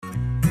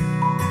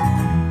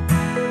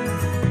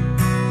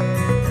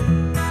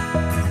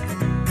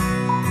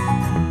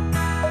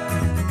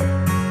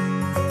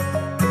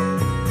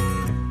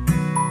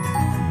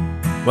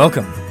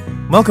Welcome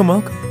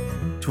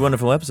to a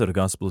wonderful episode of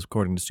Gospel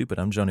According to Stupid.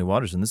 I'm Johnny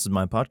Waters, and this is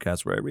my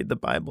podcast where I read the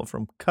Bible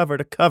from cover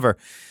to cover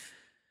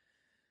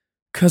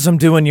because I'm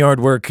doing yard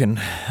work and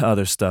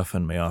other stuff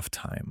in my off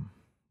time.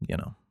 You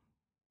know,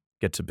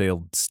 get to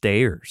build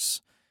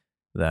stairs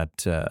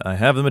that I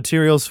have the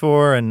materials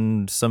for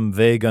and some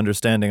vague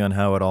understanding on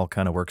how it all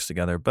kind of works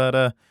together.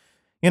 But,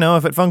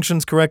 if it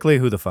functions correctly,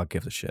 who the fuck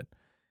gives a shit?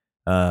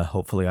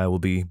 Hopefully I will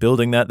be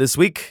building that this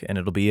week, and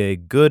it'll be a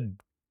good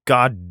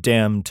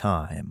goddamn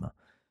time.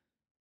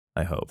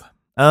 I hope.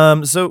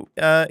 So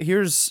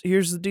here's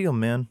the deal,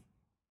 man.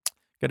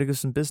 Gotta do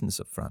some business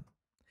up front.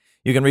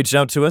 You can reach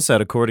out to us at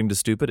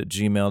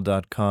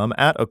accordingtostupid@gmail.com,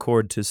 at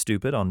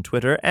accordtostupid on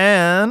Twitter,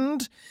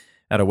 and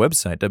at our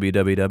website,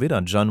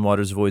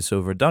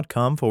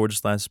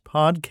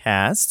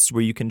 www.johnwatersvoiceover.com/podcasts,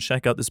 where you can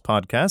check out this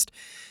podcast,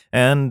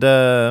 and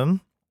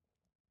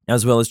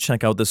as well as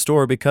check out the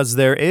store, because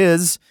there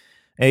is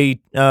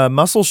a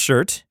muscle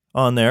shirt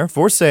on there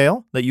for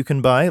sale that you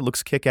can buy. It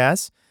looks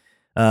kick-ass.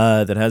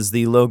 That has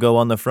the logo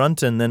on the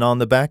front, and then on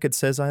the back it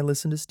says, I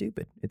listen to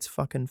stupid. It's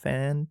fucking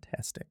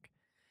fantastic.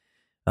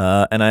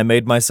 And I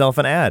made myself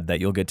an ad that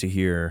you'll get to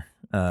hear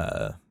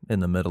in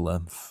the middle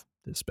of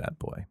this bad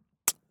boy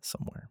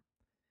somewhere.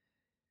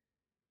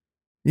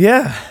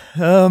 Yeah.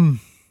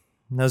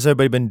 How's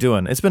everybody been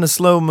doing? It's been a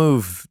slow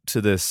move to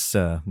this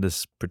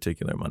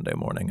particular Monday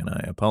morning, and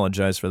I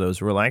apologize for those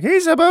who were like,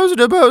 he's supposed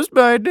to post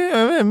by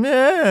damn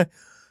him.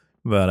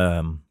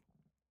 But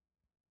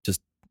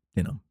just,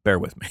 bear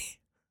with me.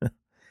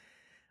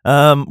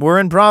 We're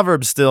in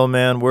Proverbs still,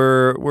 man.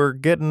 We're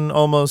getting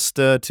almost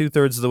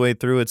 2/3 of the way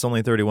through. It's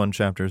only 31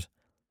 chapters,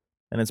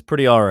 and it's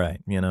pretty all right.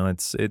 And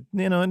just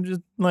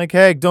like,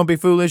 hey, don't be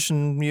foolish,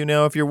 and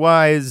if you're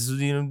wise,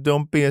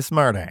 don't be a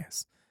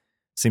smartass.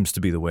 Seems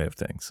to be the way of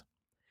things.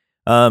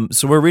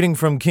 So we're reading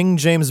from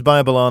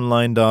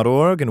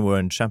KingJamesBibleOnline.org, and we're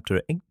in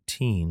chapter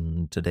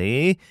 18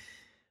 today.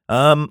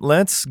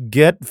 Let's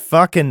get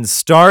fucking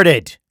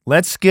started.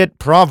 Let's get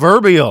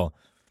proverbial,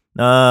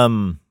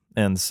 and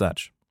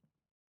such.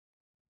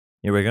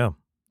 Here we go.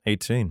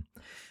 18.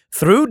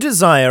 Through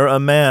desire a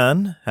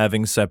man,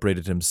 having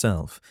separated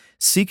himself,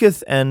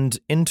 seeketh and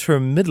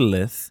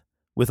intermiddleth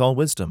with all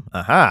wisdom.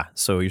 Aha!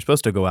 So you're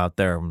supposed to go out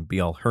there and be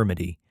all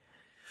hermity.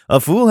 A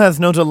fool hath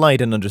no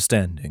delight in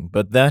understanding,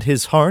 but that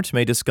his heart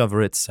may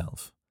discover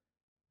itself.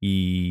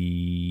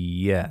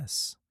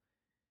 Yes.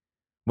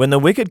 When the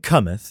wicked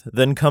cometh,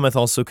 then cometh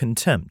also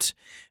contempt,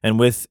 and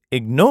with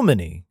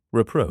ignominy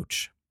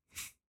reproach.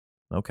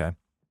 Okay.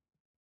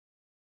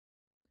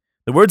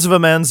 The words of a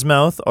man's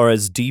mouth are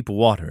as deep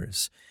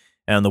waters,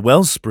 and the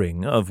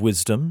wellspring of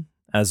wisdom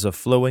as a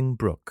flowing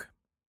brook.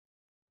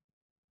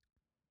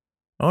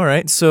 All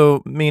right,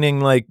 so meaning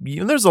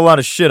there's a lot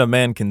of shit a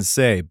man can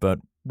say, but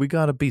we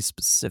gotta be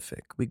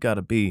specific. We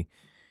gotta be,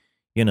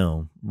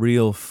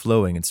 real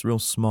flowing. It's real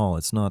small.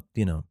 It's not,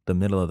 the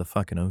middle of the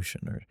fucking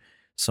ocean or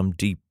some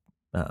deep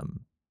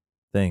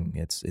thing.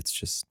 It's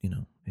just,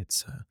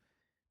 it's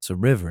a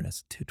river and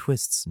it's two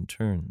twists and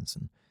turns,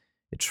 and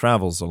it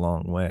travels a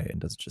long way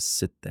and doesn't just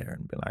sit there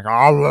and be like,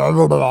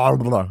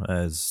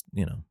 as,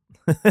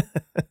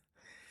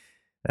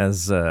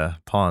 as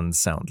ponds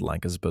sound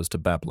like, as opposed to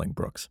babbling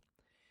brooks.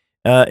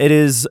 It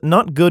is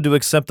not good to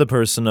accept the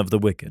person of the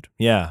wicked.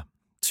 Yeah.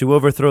 To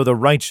overthrow the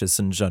righteous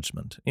in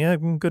judgment. Yeah,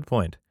 good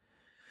point.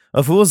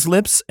 A fool's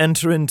lips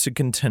enter into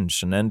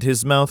contention, and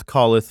his mouth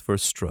calleth for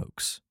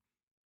strokes.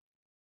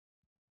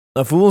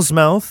 A fool's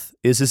mouth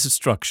is his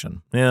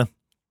destruction. Yeah.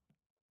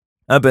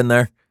 I've been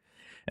there.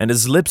 And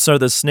his lips are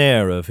the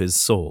snare of his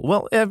soul.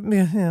 Well,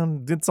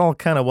 it's all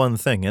kind of one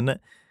thing, isn't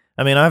it?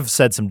 I mean, I've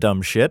said some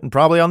dumb shit, and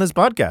probably on this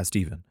podcast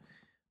even.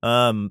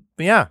 But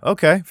yeah,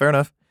 okay, fair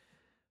enough.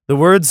 The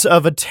words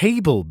of a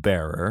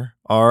table-bearer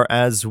are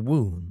as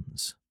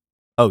wounds.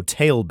 Oh,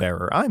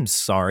 tale-bearer. I'm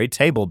sorry,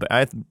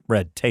 I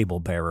read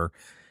table-bearer.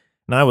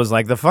 And I was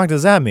like, the fuck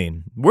does that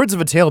mean? Words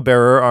of a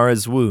tale-bearer are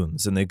as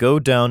wounds, and they go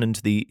down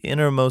into the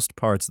innermost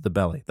parts of the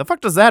belly. The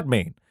fuck does that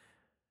mean?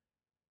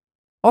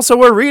 Also,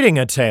 we're reading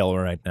a tale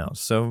right now,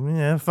 so,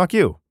 yeah, fuck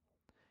you.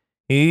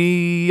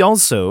 He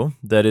also,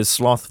 that is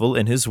slothful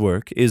in his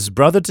work, is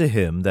brother to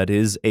him that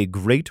is a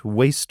great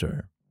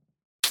waster.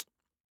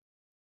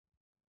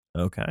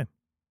 Okay.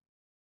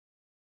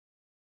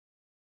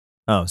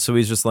 Oh, so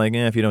he's just like,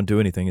 if you don't do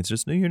anything, you'll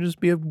just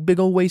be a big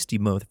old wasty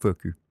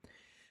motherfucker.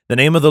 The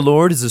name of the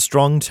Lord is a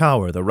strong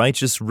tower, the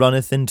righteous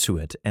runneth into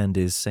it, and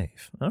is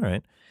safe. All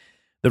right.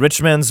 The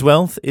rich man's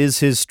wealth is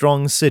his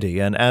strong city,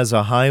 and as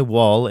a high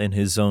wall in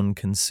his own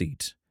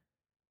conceit.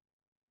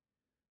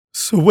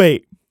 So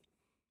wait.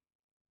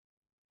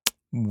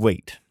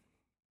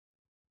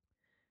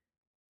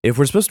 If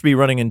we're supposed to be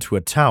running into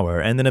a tower,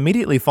 and then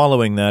immediately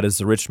following that is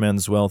the rich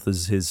man's wealth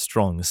is his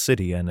strong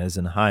city, and as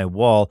in high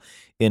wall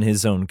in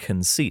his own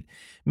conceit,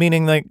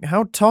 meaning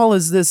how tall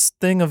is this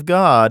thing of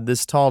God,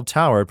 this tall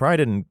tower? It probably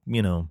didn't,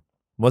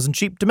 wasn't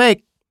cheap to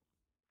make.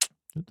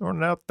 Throwing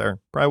it out there.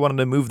 Probably wanted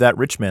to move that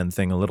rich man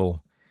thing a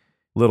little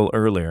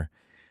earlier.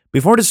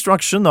 Before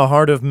destruction, the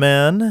heart of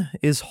man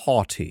is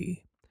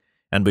haughty,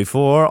 and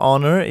before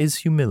honor is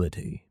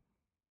humility.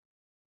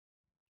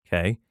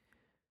 Okay.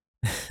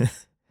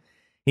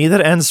 He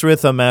that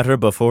answereth a matter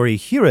before he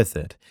heareth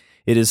it,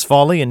 it is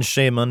folly and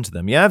shame unto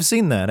them. Yeah, I've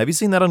seen that. Have you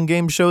seen that on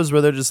game shows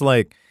where they're just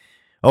like,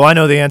 oh, I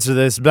know the answer to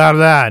this, blah,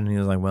 blah, and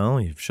he's like, well,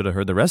 you should have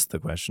heard the rest of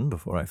the question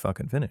before I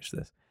fucking finish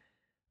this.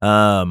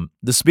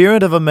 The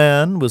spirit of a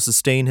man will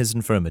sustain his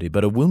infirmity,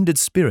 but a wounded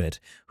spirit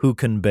who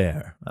can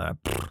bear? I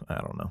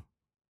don't know.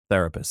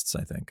 Therapists,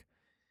 I think.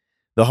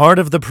 The heart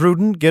of the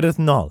prudent getteth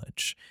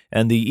knowledge,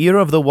 and the ear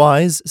of the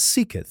wise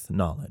seeketh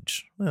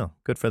knowledge. Well,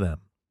 good for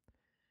them.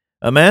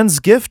 A man's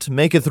gift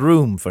maketh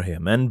room for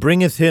him, and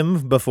bringeth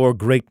him before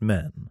great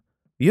men.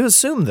 You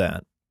assume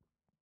that.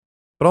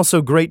 But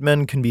also great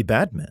men can be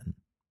bad men.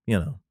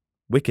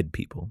 Wicked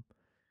people.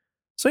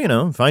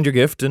 So, find your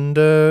gift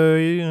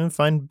and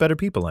find better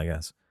people, I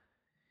guess.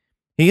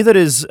 He that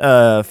is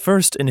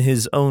first in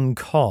his own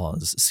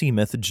cause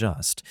seemeth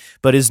just,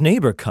 but his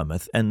neighbor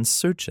cometh and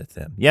searcheth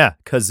him. Yeah,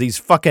 'cause he's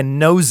fucking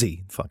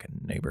nosy,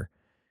 fucking neighbor.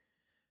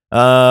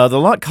 The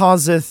lot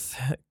causeth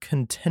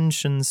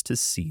contentions to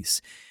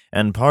cease,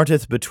 and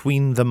parteth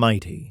between the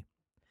mighty.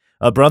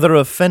 A brother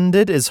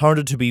offended is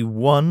harder to be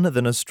won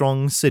than a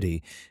strong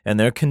city, and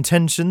their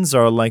contentions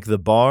are like the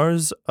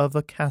bars of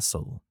a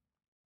castle.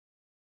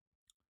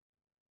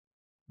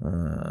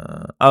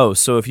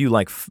 So if you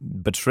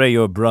betray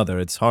your brother,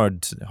 it's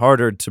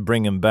harder to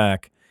bring him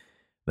back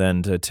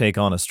than to take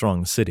on a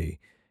strong city.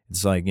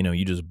 It's like,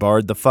 you just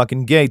barred the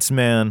fucking gates,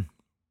 man.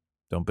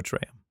 Don't betray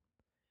him.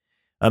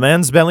 A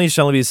man's belly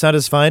shall be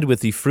satisfied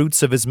with the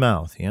fruits of his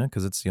mouth. Yeah,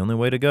 because it's the only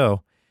way to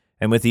go.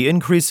 And with the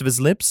increase of his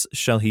lips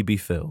shall he be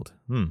filled.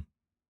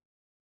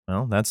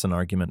 Well, that's an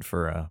argument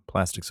for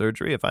plastic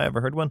surgery, if I ever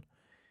heard one.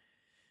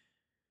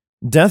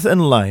 Death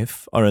and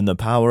life are in the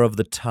power of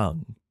the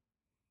tongue.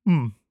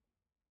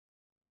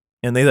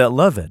 And they that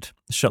love it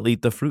shall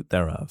eat the fruit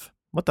thereof.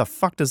 What the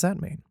fuck does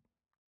that mean?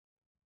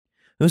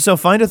 Whoso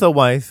findeth a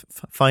wife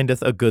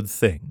findeth a good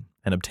thing,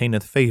 and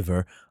obtaineth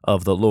favor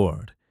of the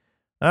Lord.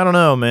 I don't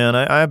know, man.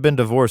 I've been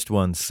divorced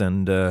once,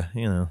 and,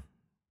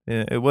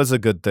 it was a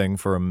good thing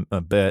for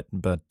a bit,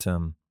 but,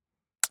 it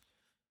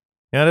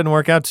didn't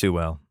work out too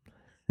well.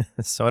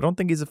 So I don't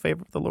think he's a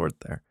favor of the Lord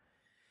there.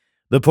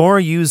 The poor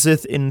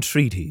useth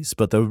entreaties,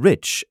 but the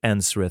rich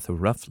answereth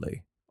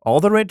roughly.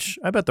 All the rich?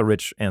 I bet the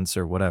rich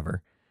answer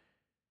whatever.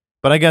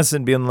 But I guess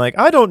in being like,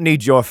 I don't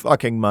need your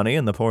fucking money,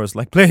 and the poor is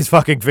like, please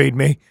fucking feed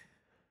me.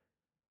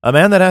 A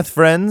man that hath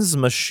friends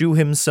must shew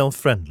himself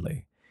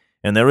friendly,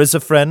 and there is a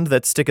friend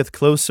that sticketh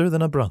closer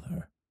than a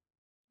brother.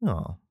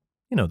 Oh,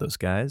 you know those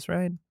guys,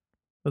 right?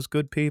 Those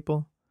good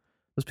people.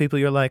 Those people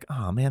you're like,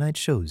 oh man, I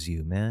chose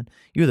you, man.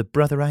 You're the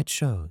brother I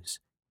chose.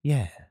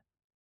 Yeah.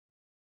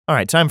 All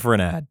right, time for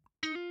an ad.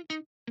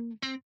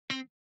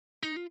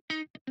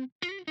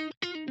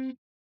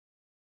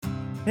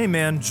 Hey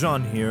man,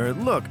 John here.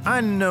 Look, I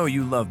know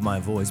you love my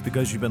voice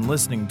because you've been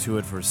listening to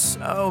it for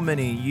so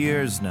many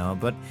years now,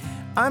 but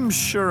I'm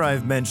sure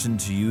I've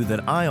mentioned to you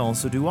that I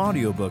also do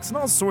audiobooks and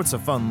all sorts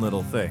of fun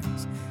little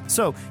things.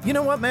 So, you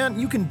know what, man?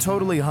 You can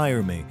totally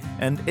hire me,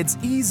 and it's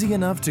easy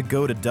enough to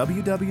go to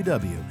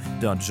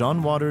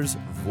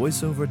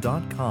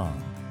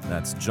www.johnwatersvoiceover.com.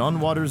 That's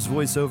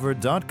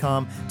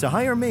johnwatersvoiceover.com to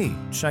hire me,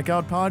 check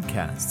out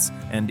podcasts,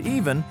 and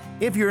even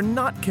if you're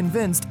not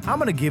convinced, I'm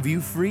going to give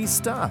you free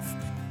stuff.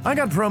 I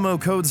got promo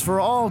codes for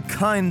all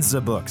kinds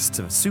of books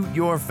to suit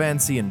your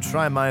fancy and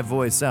try my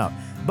voice out.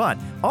 But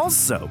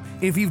also,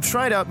 if you've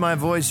tried out my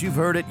voice, you've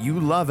heard it, you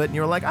love it, and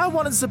you're like, I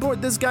want to support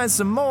this guy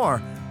some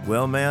more.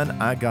 Well, man,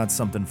 I got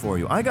something for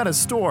you. I got a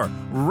store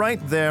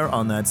right there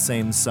on that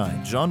same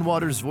site,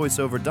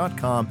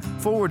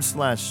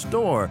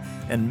 johnwatersvoiceover.com/store.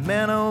 And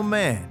man, oh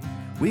man,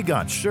 we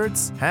got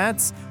shirts,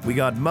 hats, we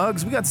got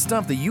mugs, we got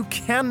stuff that you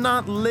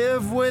cannot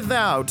live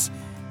without.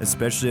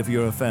 Especially if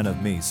you're a fan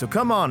of me. So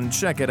come on and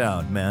check it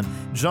out, man.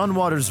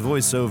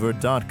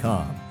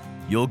 johnwatersvoiceover.com.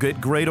 You'll get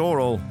great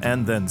oral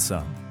and then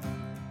some.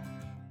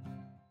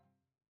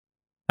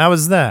 How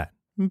was that?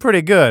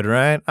 Pretty good,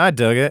 right? I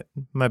dug it.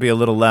 Might be a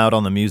little loud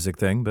on the music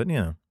thing, but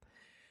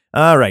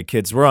All right,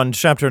 kids, we're on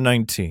chapter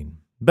 19.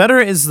 Better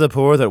is the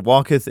poor that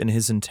walketh in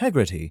his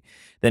integrity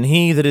than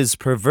he that is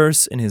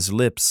perverse in his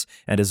lips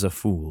and is a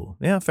fool.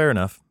 Yeah, fair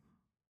enough.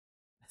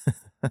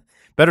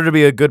 Better to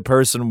be a good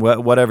person,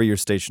 whatever your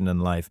station in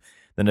life,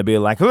 than to be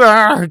like,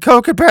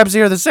 Coke and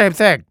Pepsi are the same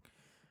thing.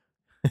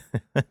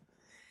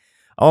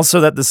 Also,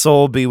 that the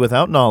soul be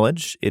without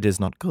knowledge, it is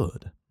not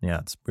good. Yeah,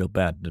 it's real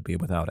bad to be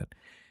without it.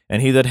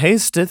 And he that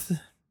hasteth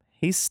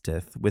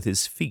with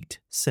his feet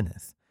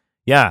sinneth.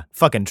 Yeah,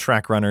 fucking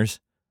track runners.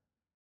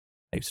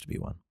 I used to be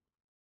one.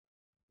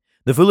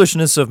 The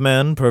foolishness of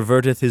man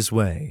perverteth his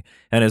way,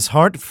 and his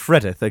heart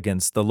fretteth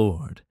against the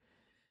Lord.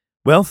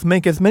 Wealth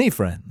maketh many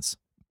friends,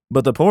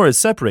 but the poor is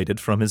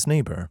separated from his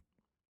neighbor.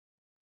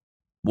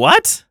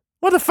 What?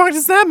 What the fuck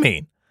does that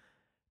mean?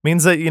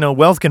 Means that,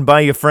 wealth can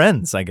buy you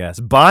friends, I guess.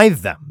 Buy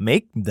them.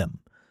 Make them.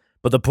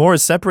 But the poor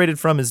is separated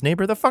from his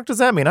neighbor? The fuck does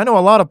that mean? I know a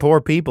lot of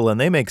poor people,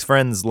 and they make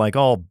friends like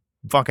all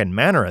fucking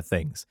manner of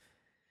things.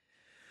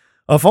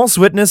 A false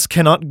witness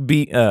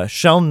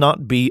shall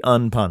not be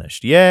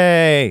unpunished.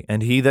 Yea!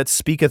 And he that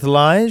speaketh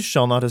lies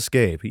shall not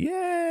escape.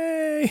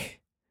 Yea!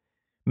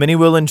 Many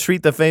will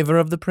entreat the favor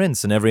of the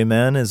prince, and every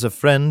man is a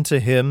friend to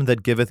him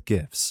that giveth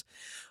gifts.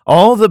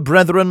 All the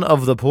brethren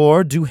of the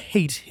poor do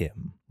hate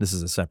him. This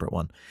is a separate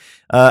one.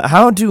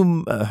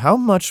 How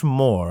much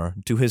more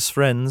do his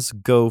friends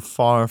go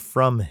far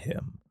from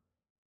him?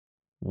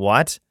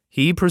 What?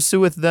 He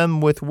pursueth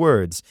them with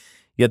words,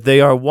 yet they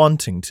are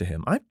wanting to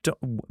him.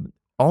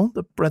 All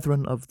the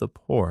brethren of the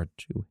poor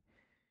do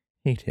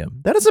hate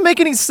him. That doesn't make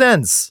any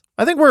sense.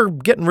 I think we're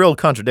getting real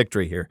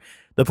contradictory here.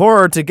 The poor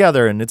are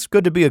together, and it's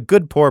good to be a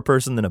good poor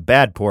person than a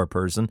bad poor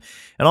person.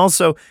 And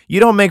also, you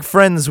don't make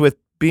friends with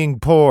being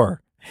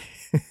poor.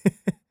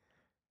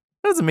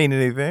 Doesn't mean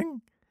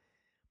anything.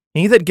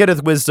 He that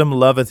getteth wisdom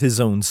loveth his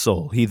own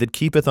soul. He that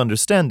keepeth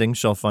understanding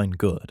shall find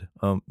good.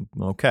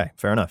 Okay,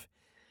 fair enough.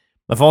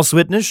 A false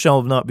witness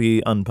shall not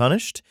be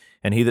unpunished,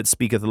 and he that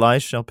speaketh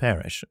lies shall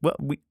perish. Well,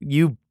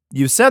 you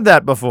said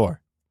that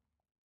before.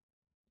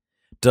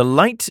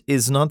 Delight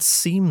is not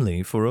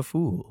seemly for a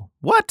fool.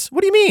 What?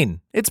 What do you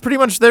mean? It's pretty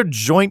much their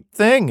joint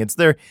thing. It's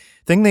their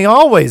thing they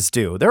always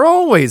do. They're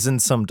always in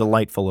some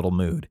delightful little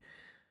mood.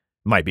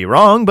 Might be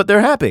wrong, but they're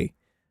happy.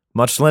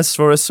 Much less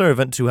for a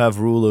servant to have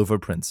rule over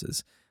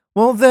princes.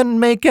 Well, then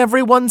make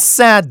everyone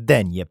sad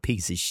then, you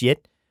piece of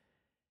shit.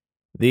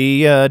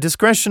 The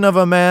discretion of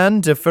a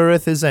man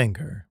deferreth his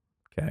anger.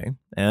 Okay.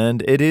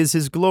 And it is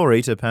his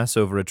glory to pass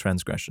over a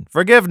transgression.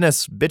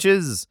 Forgiveness,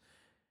 bitches!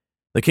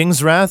 The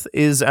king's wrath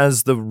is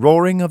as the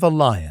roaring of a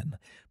lion,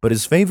 but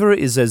his favor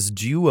is as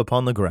dew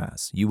upon the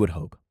grass, you would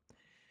hope.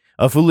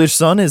 A foolish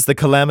son is the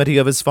calamity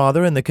of his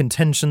father, and the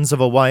contentions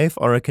of a wife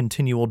are a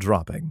continual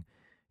dropping.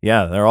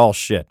 Yeah, they're all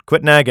shit.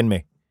 Quit nagging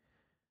me.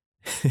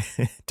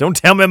 Don't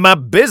tell me my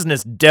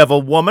business,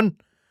 devil woman.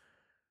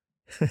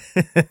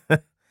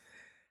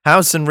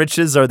 House and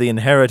riches are the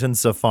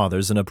inheritance of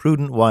fathers, and a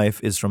prudent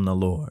wife is from the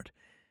Lord.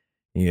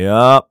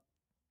 Yup.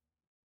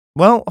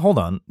 Well, hold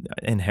on.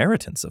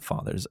 Inheritance of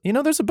fathers. You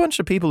know, there's a bunch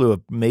of people who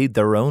have made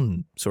their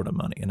own sort of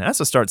money, and it has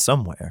to start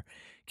somewhere.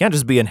 Can't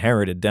just be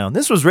inherited down.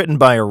 This was written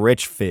by a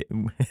rich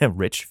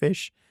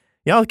fish?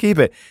 Yeah, I'll keep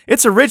it.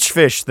 It's a rich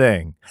fish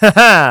thing. Ha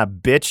ha,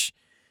 bitch.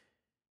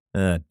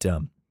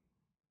 Dumb.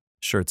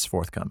 Sure, it's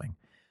forthcoming.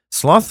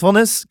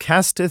 Slothfulness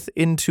casteth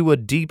into a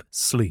deep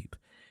sleep,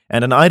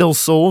 and an idle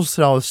soul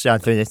shall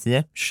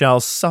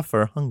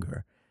suffer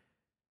hunger.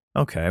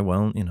 Okay,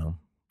 well, you know,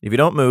 if you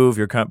don't move,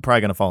 you're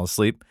probably going to fall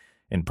asleep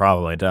and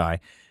probably die.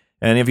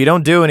 And if you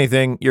don't do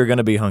anything, you're going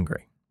to be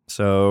hungry.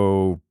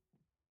 So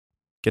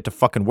get to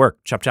fucking work.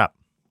 Chop, chop.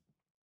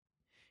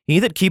 He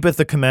that keepeth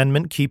the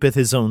commandment keepeth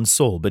his own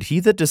soul, but he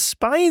that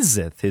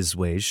despiseth his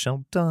ways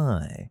shall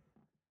die.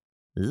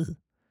 Ugh.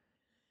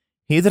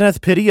 He that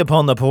hath pity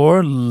upon the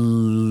poor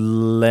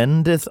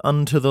lendeth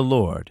unto the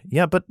Lord.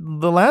 Yeah, but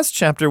the last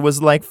chapter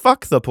was like,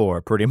 fuck the poor,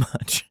 pretty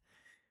much.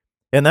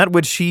 And that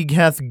which he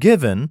hath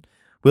given,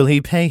 will he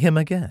pay him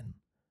again?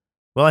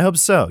 Well, I hope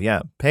so,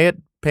 yeah. Pay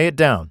it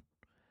down.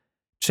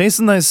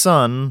 Chasten thy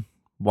son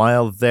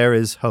while there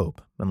is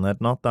hope, and let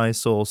not thy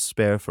soul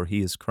spare for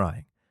his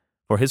crying.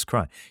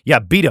 Yeah,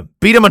 beat him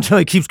until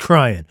he keeps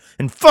crying,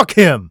 and fuck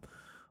him!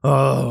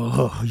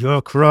 Oh,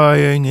 your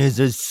crying is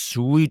as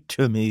sweet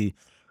to me.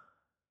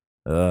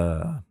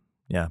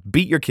 Yeah,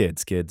 beat your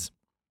kids.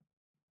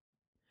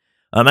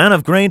 A man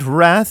of great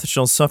wrath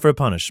shall suffer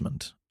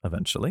punishment,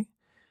 eventually.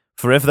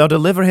 For if thou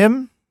deliver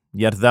him,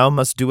 yet thou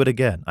must do it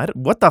again.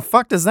 What the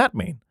fuck does that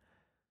mean?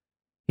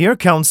 Hear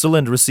counsel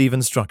and receive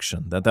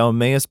instruction, that thou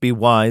mayest be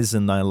wise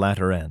in thy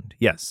latter end.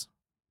 Yes,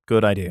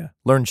 good idea.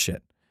 Learn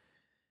shit.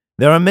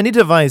 There are many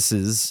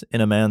devices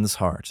in a man's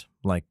heart,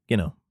 like,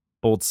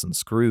 bolts and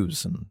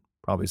screws and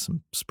probably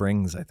some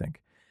springs, I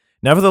think.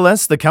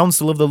 Nevertheless, the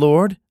counsel of the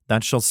Lord,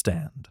 that shall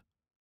stand.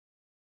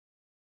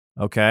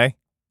 Okay,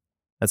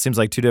 that seems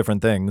like two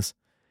different things.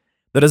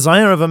 The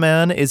desire of a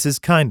man is his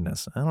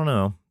kindness. I don't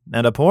know.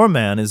 And a poor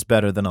man is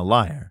better than a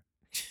liar.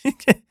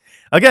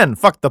 Again,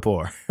 fuck the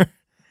poor.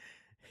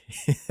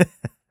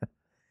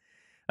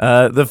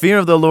 The fear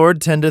of the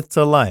Lord tendeth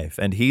to life,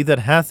 and he that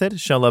hath it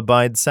shall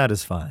abide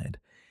satisfied.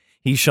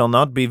 He shall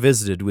not be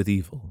visited with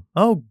evil.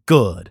 Oh,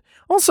 good.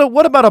 Also,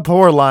 what about a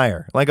poor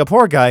liar? Like a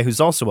poor guy who's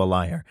also a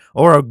liar.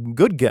 Or a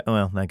good guy,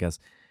 well, I guess.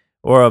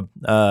 Or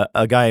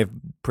a guy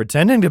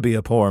pretending to be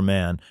a poor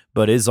man,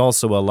 but is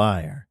also a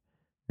liar.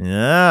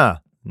 Yeah,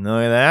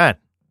 look at that.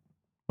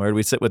 Where do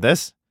we sit with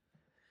this?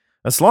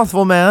 A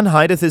slothful man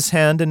hideth his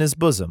hand in his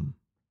bosom.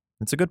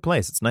 It's a good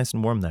place. It's nice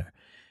and warm there.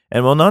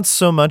 And will not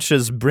so much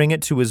as bring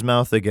it to his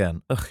mouth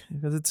again. Ugh,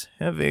 because it's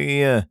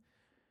heavy.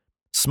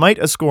 Smite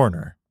a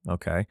scorner.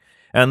 Okay.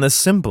 And the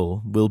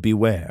simple will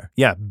beware.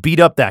 Yeah, beat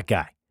up that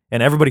guy.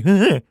 And everybody,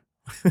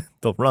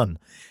 they'll run.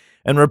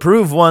 And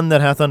reprove one that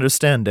hath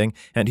understanding,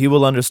 and he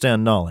will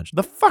understand knowledge.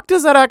 The fuck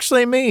does that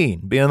actually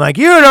mean? Being like,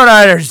 you don't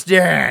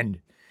understand.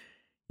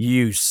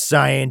 You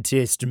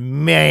scientist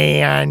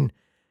man.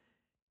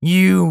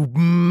 You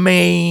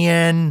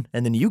man.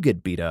 And then you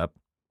get beat up.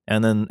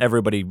 And then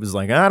everybody was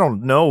like, I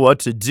don't know what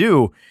to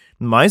do.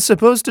 Am I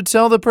supposed to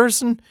tell the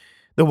person,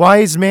 the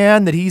wise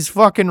man, that he's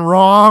fucking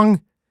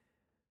wrong?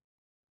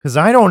 Because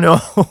I don't know.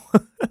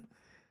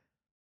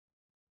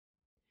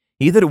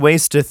 He that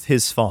wasteth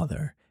his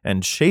father,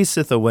 and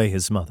chaseth away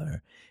his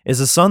mother, is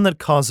a son that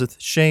causeth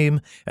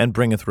shame and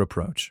bringeth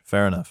reproach.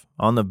 Fair enough.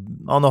 On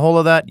the whole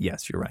of that,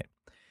 yes, you're right.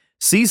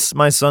 Cease,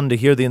 my son, to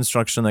hear the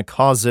instruction that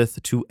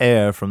causeth to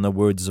err from the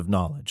words of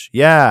knowledge.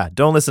 Yeah,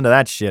 don't listen to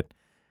that shit.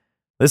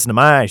 Listen to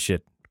my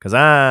shit, because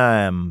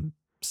I'm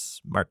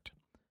smart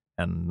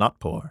and not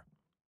poor.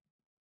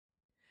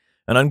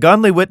 An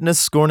ungodly witness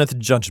scorneth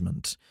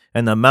judgment,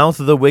 and the mouth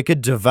of the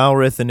wicked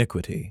devoureth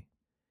iniquity.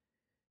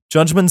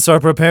 Judgments are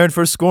prepared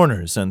for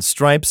scorners, and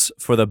stripes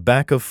for the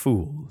back of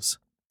fools.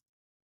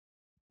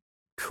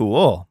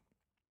 Cool.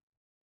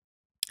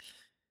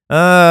 Where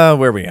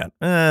are we at?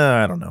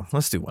 I don't know.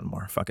 Let's do one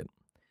more. Fuck it.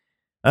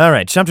 All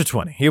right, chapter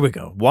 20. Here we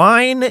go.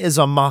 Wine is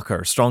a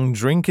mocker, strong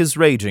drink is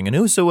raging, and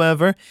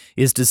whosoever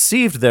is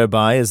deceived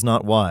thereby is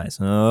not wise.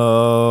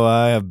 Oh,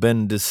 I have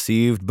been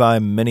deceived by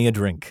many a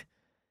drink.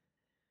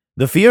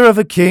 The fear of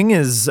a king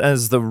is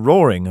as the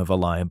roaring of a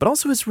lion, but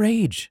also his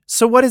rage.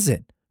 So what is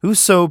it?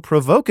 Whoso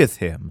provoketh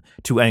him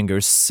to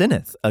anger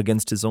sinneth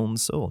against his own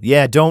soul.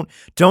 Yeah, don't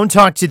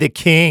talk to the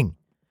king.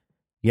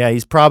 Yeah,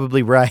 he's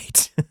probably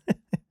right.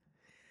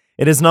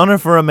 It is an honor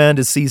for a man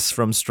to cease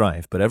from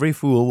strife, but every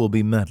fool will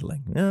be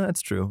meddling. Yeah,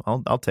 that's true.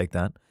 I'll take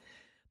that.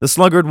 The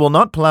sluggard will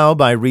not plow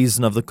by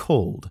reason of the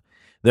cold.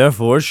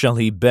 Therefore shall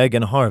he beg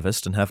and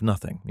harvest and have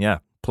nothing. Yeah,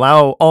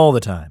 plow all the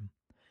time.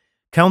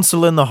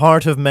 Counsel in the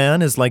heart of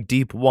man is like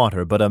deep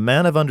water, but a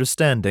man of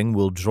understanding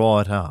will draw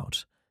it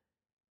out.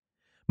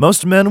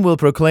 Most men will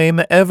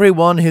proclaim every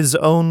one his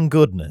own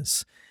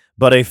goodness,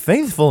 but a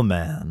faithful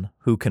man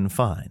who can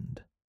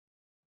find.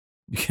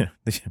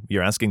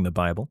 You're asking the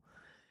Bible?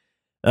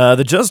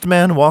 The just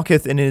man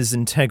walketh in his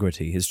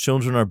integrity. His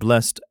children are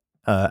blessed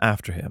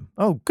after him.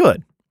 Oh,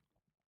 good.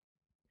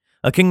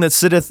 A king that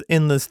sitteth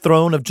in the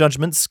throne of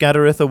judgment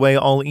scattereth away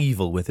all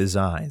evil with his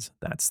eyes.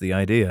 That's the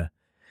idea.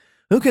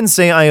 Who can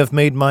say, I have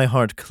made my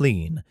heart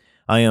clean?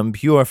 I am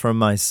pure from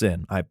my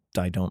sin.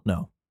 I don't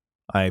know.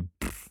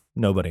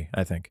 Nobody,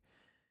 I think.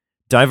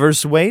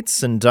 Divers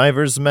weights and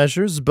divers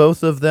measures,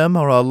 both of them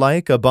are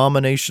alike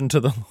abomination to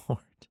the Lord.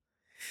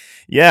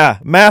 Yeah,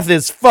 math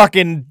is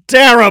fucking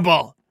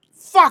terrible.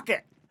 Fuck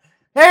it.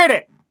 Hate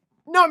it.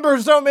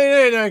 Numbers don't mean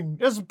anything.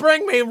 Just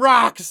bring me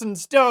rocks and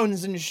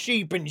stones and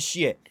sheep and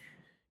shit.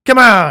 Come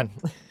on.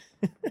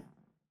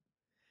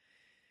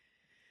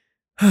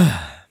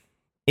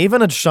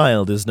 Even a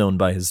child is known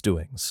by his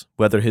doings,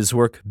 whether his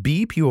work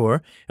be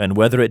pure and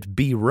whether it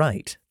be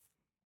right.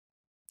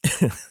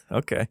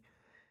 Okay.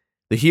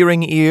 The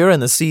hearing ear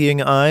and the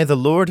seeing eye, the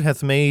Lord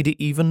hath made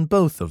even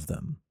both of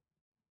them.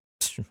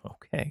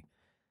 Okay.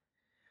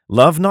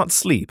 Love not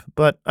sleep,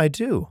 but I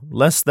do,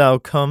 lest thou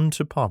come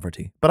to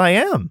poverty. But I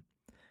am.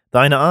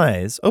 Thine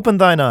eyes, open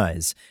thine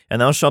eyes,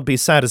 and thou shalt be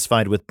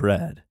satisfied with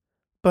bread.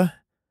 But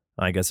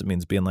I guess it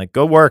means being like,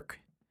 go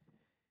work.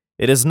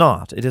 It is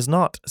not,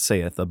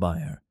 saith the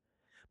buyer.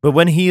 But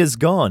when he is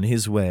gone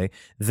his way,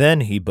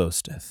 then he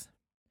boasteth.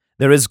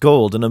 There is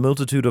gold and a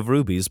multitude of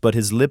rubies, but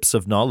his lips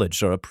of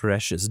knowledge are a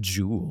precious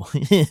jewel.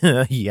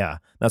 Yeah,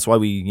 that's why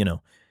we,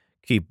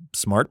 keep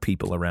smart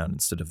people around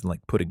instead of,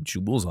 putting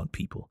jewels on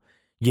people.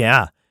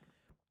 Yeah,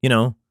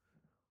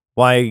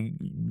 why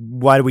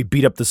do we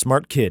beat up the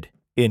smart kid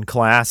in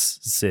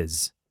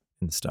classes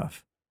and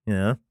stuff?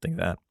 Yeah, think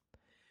that.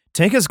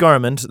 Take his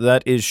garment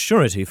that is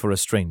surety for a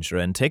stranger,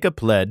 and take a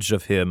pledge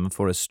of him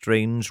for a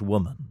strange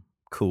woman.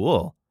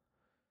 Cool.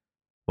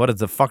 What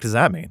the fuck does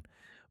that mean?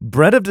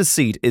 Bread of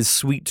deceit is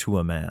sweet to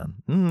a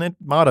man. It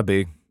ought to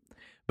be.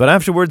 But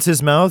afterwards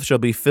his mouth shall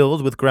be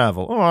filled with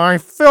gravel. Oh, I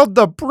filled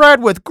the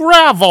bread with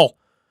gravel!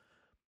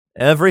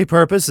 Every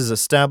purpose is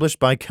established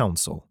by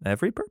counsel.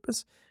 Every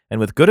purpose? And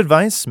with good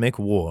advice make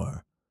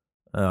war.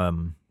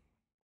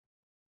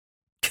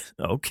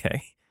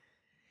 Okay.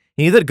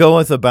 He that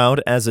goeth about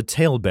as a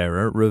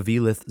talebearer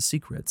revealeth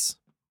secrets.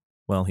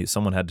 Well,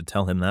 someone had to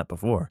tell him that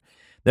before.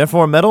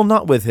 Therefore meddle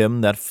not with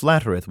him that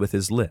flattereth with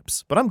his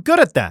lips. But I'm good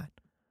at that.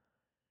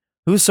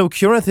 Whoso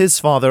cureth his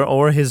father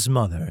or his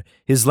mother,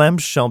 his lamp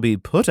shall be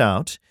put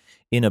out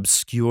in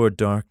obscure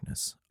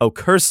darkness. Oh,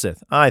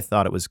 curseth. I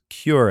thought it was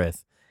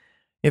cureth.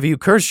 If you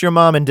curse your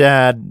mom and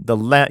dad,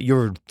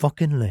 your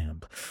fucking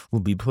lamp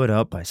will be put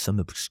out by some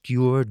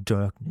obscure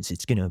darkness.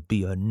 It's going to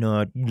be a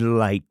not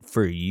light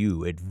for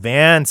you.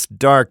 Advanced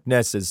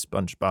darkness, as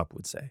SpongeBob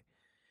would say.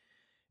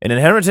 An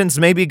inheritance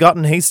may be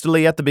gotten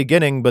hastily at the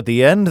beginning, but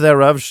the end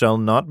thereof shall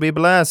not be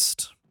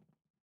blessed.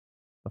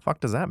 The fuck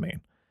does that mean?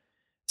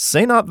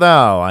 Say not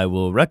thou, I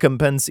will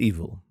recompense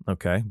evil.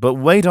 Okay, but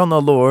wait on the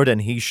Lord,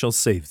 and he shall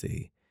save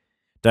thee.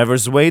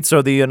 Divers weights are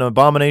an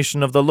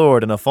abomination of the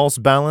Lord, and a false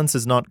balance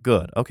is not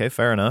good. Okay,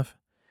 fair enough.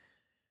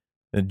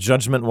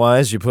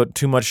 Judgment-wise, you put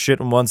too much shit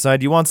on one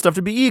side, you want stuff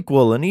to be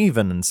equal and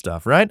even and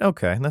stuff, right?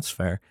 Okay, that's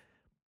fair.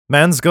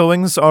 Man's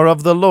goings are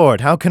of the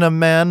Lord. How can a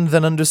man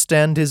then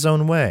understand his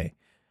own way?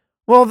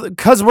 Well,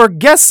 'cause we're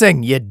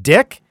guessing, you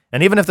dick.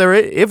 And even if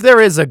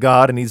there is a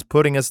God and he's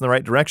putting us in the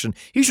right direction,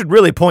 he should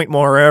really point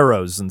more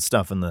arrows and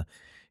stuff in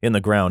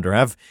the ground, or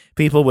have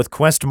people with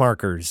quest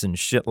markers and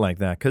shit like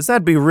that, because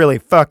that'd be really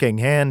fucking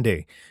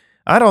handy.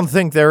 I don't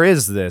think there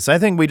is this. I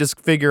think we just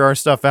figure our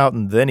stuff out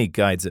and then he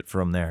guides it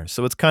from there.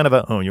 So it's kind of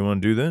a, oh, you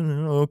want to do that?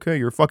 Okay,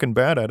 you're fucking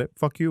bad at it.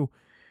 Fuck you.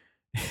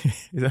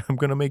 I'm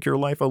going to make your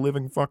life a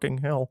living fucking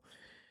hell.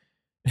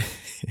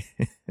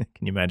 Can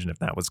you imagine if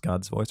that was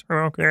God's voice?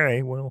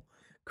 Okay, well,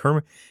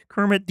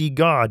 Kermit the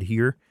God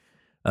here.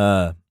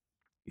 It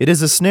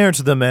is a snare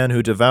to the man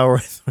who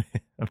devoureth.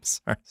 I'm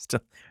sorry,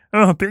 still.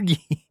 Oh,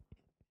 Piggy.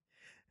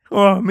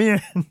 Oh,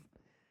 man.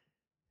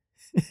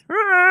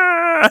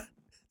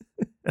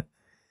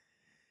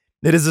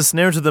 It is a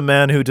snare to the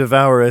man who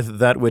devoureth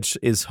that which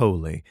is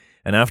holy,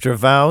 and after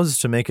vows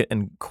to make it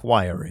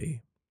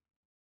inquiry.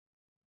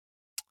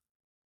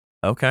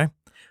 Okay.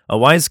 A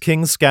wise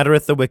king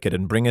scattereth the wicked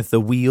and bringeth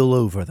the wheel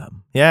over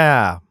them.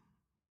 Yeah.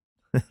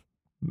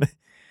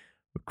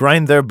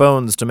 Grind their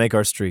bones to make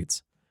our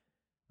streets.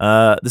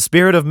 The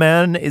spirit of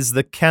man is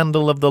the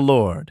candle of the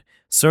Lord,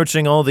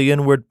 searching all the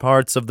inward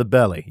parts of the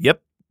belly.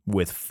 Yep,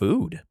 with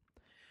food.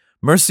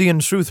 Mercy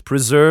and truth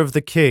preserve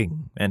the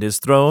king, and his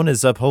throne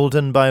is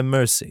upholden by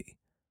mercy.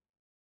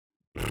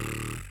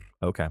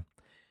 Okay.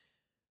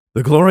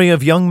 The glory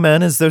of young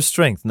men is their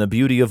strength, and the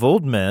beauty of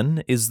old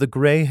men is the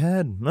gray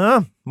head.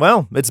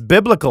 Well, it's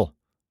biblical.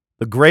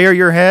 The grayer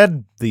your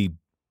head, the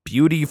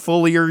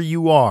beautifulier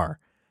you are.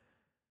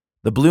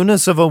 The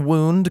blueness of a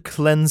wound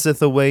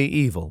cleanseth away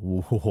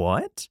evil.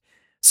 What?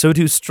 So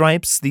do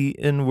stripes the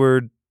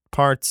inward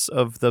parts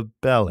of the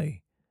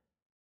belly.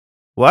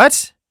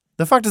 What?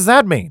 The fuck does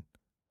that mean?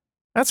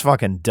 That's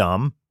fucking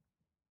dumb.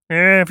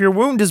 If your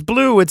wound is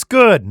blue, it's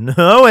good.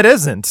 No, it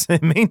isn't.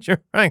 It means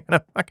you're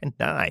gonna fucking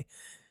die.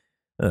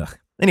 Ugh.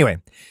 Anyway,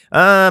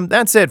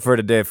 that's it for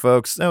today,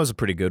 folks. That was a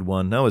pretty good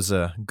one. That was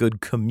a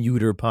good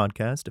commuter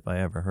podcast, if I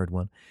ever heard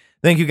one.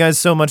 Thank you guys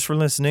so much for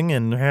listening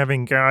and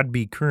having God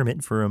be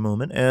Kermit for a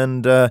moment.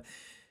 And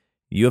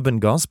you have been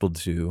gospeled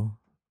to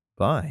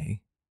by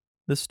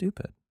the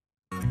stupid.